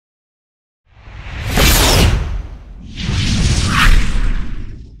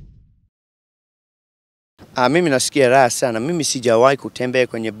Mimi nasikia raha sana. Mimi sijawahi kutembea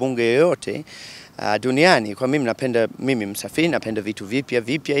kwenye bunge yoyote duniani. Kwa mimi msafiri, napenda vitu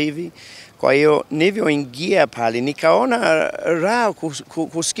vipya hivi. Kwa hiyo nilivyoingia pale nikaona raha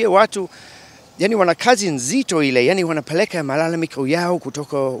kusikia watu, yani wana kazi nzito ile, yani wanapeleka malalamiko yao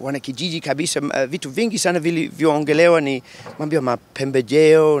kutoka wanakijiji kabisa. Vitu vingi sana vilivyoongelewa ni mambo ya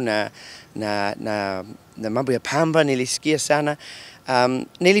mapembejeo na mambo ya pamba nilisikia sana.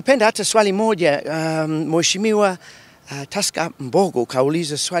 Nilipenda hata swali moja, mheshimiwa Taska Mbogo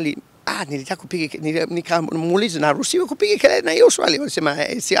kauliza swali, nilitaka kupiga, nikamuuliza naruhusiwa kupiga kelele na hiyo swali, walisema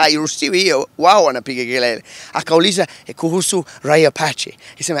si hairuhusiwi hiyo, wao wanapiga kelele. Akauliza kuhusu Raia Pache,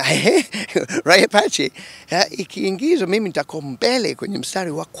 akasema Raia Pache ikiingizwa mimi nitakuwa mbele kwenye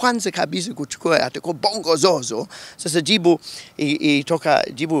mstari wa kwanza kabisa kuchukua, atakuwa Bongo Zozo. Sasa jibu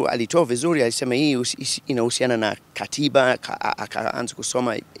alitoa vizuri, alisema hii inahusiana na katiba, akaanza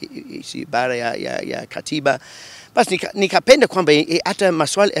kusoma ibara ya katiba. Basi nikapenda kwamba hata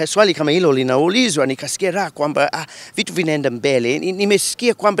swali kama hilo linaulizwa, nikasikia raha kwamba vitu vinaenda mbele.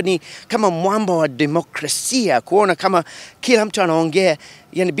 Nimesikia kwamba ni kama mwamba wa demokrasia, kuona kama kila mtu anaongea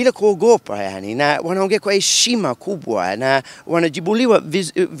yani bila kuogopa, yani na wanaongea kwa heshima kubwa na wanajibuliwa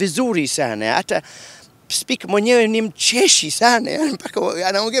vizuri sana. Hata speaker mwenyewe ni mcheshi sana, mpaka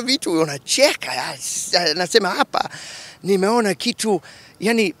anaongea vitu unacheka. Nasema hapa nimeona kitu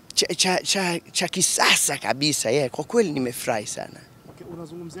yani cha kisasa kabisa. Kwa kweli nimefurahi sana. Okay,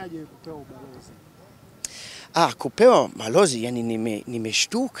 unazungumziaje kupewa ubalozi? Kupewa balozi, yani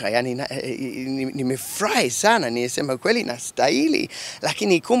nimeshtuka, yani nimefurahi sana, nisema kweli nastahili,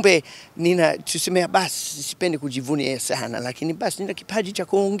 lakini kumbe tusemea basi sipendi kujivunia sana, lakini basi nina kipaji cha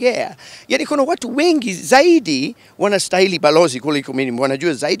kuongea. Yani kuna watu wengi zaidi wanastahili balozi kuliko mimi,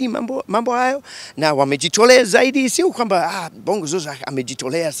 wanajua zaidi mambo hayo na wamejitolea zaidi, sio kwamba Bongo Zozo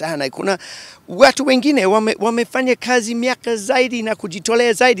amejitolea sana. Kuna watu wengine wamefanya kazi miaka zaidi na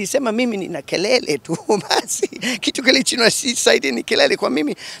kujitolea zaidi. Sema mimi nina kelele tu basi. Kitu kilichonisaidia ni kelele. Kwa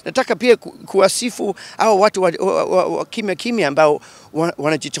mimi nataka pia kuwasifu au watu wa kimya ambao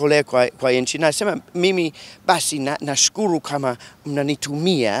wanajitolea kwa nchi. Nasema mimi basi nashukuru kama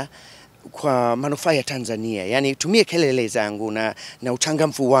mnanitumia kwa manufaa ya Tanzania. Yani tumie kelele zangu na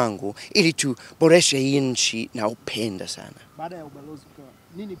uchangamfu wangu ili tuboreshe hii nchi, na upenda sana. Baada ya ubalozi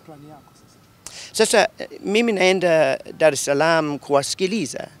nini plan yako sasa? Sasa mimi naenda Dar es Salaam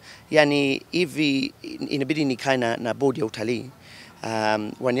kuwasikiliza. Yani hivi inabidi nikae na bodi ya utalii.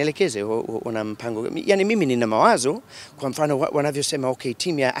 Wanielekeze wana mpango. Yani mimi nina mawazo, kwa mfano wanavyosema okay,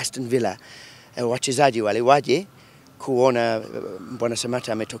 timu ya Aston Villa wachezaji wale waje kuona Mbwana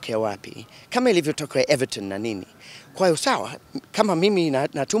Samatta ametokea wapi, kama ilivyotokea Everton na nini. Kwa hiyo sawa, kama mimi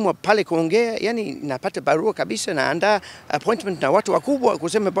natumwa pale kuongea, yani napata barua kabisa, naandaa appointment na watu wakubwa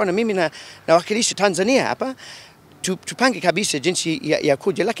kusema bwana mimi nawakilisha Tanzania hapa, tupange kabisa jinsi ya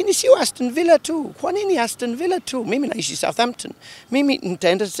kuja. Lakini sio Aston Villa tu. Kwa nini Aston Villa tu? Mimi naishi Southampton. Mimi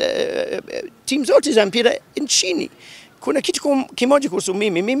nitaenda timu zote za mpira nchini. Kuna kitu kimoja kuhusu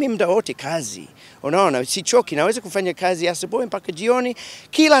mimi muda wote kazi. Unaona, sichoki, naweza kufanya kazi asubuhi mpaka jioni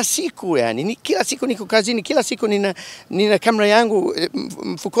kila siku, yani kila siku niko kazini, kila siku nina kamera yangu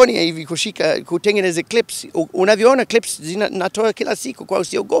mfukoni hivi kutengeneza clips. Unavyoona clips natoa kila siku, kwa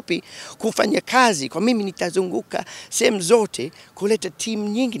usiogopi kufanya kazi. Kwa mimi nitazunguka sehemu zote kuleta timu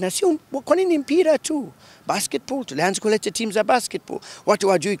nyingi, na sio kwa nini mpira tu. Basketball, tulianza kuleta timu za basketball. Watu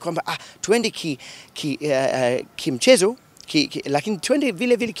wajui kwamba tuende kimchezo, lakini tuende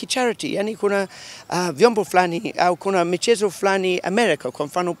vile charity. Yani kuna vyombo fulani au kuna michezo fulani Amerika, kwa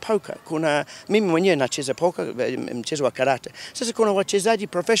mfano poker. Mimi mwenyewe nacheza poker, mchezo wa karate. Sasa kuna wachezaji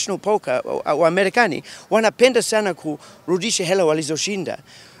professional poker wa Amerikani wanapenda sana kurudisha hela walizoshinda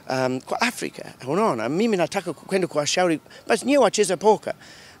kwa Afrika. Unaona, mimi nataka kwenda kuwashauri, basi nyie wacheza poker,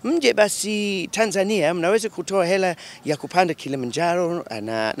 mje basi Tanzania, mnaweza kutoa hela ya kupanda Kilimanjaro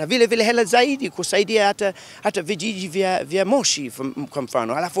na vile hela zaidi kusaidia hata vijiji vya Moshi kwa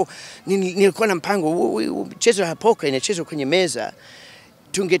mfano. Alafu nilikuwa na mpango, mchezo wa poker inachezwa kwenye meza.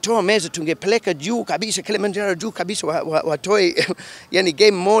 Tungetoa meza, tungepeleka juu kabisa Kilimanjaro, juu kabisa watoe yani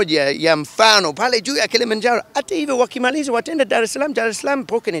game moja ya mfano pale juu ya Kilimanjaro. Hata hivyo wakimaliza watenda Dar es Salaam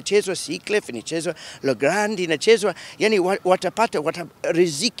poker inachezwa, Seacliff inachezwa, Le Grand inachezwa, yani watapata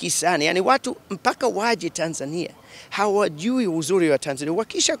riziki sana. Yani watu mpaka waje Tanzania hawajui uzuri wa Tanzania.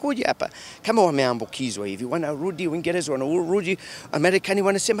 Wakisha kuja hapa kama wameambukizwa hivi, wanarudi Uingereza, wanarudi Amerikani,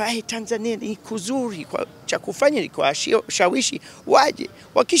 wanasema Tanzania ni kuzuri, cha kufanya ni kwa shawishi waje.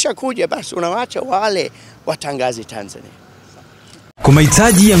 Wakisha kuja basi unawaacha wale watangaze Tanzania. Kwa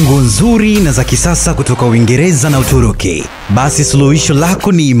mahitaji ya nguo nzuri na za kisasa kutoka Uingereza na Uturuki, basi suluhisho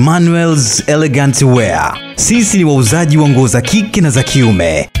lako ni Emmanuel's Elegant Wear. Sisi ni wauzaji wa nguo za kike na za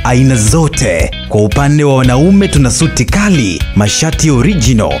kiume, aina zote. Kwa upande wa wanaume tuna suti kali, mashati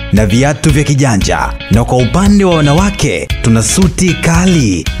original na viatu vya kijanja. Na kwa upande wa wanawake tuna suti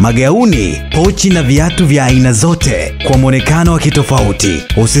kali, magauni, pochi na viatu vya aina zote kwa muonekano wa kitofauti.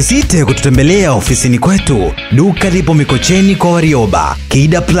 Usisite kututembelea ofisini kwetu. Duka lipo Mikocheni kwa Warioba,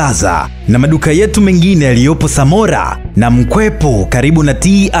 Kida Plaza na maduka yetu mengine yaliyopo Samora na Mkwepo karibu na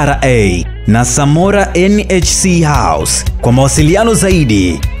TRA na Samora NHC House. Kwa mawasiliano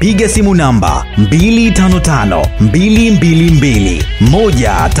zaidi piga simu namba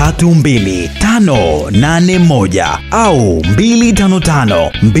 255-222-132-581 au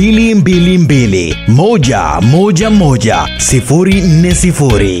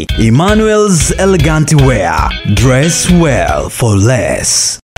 255-222-111-040. Emmanuel's Elegant Wear. Dress well for less.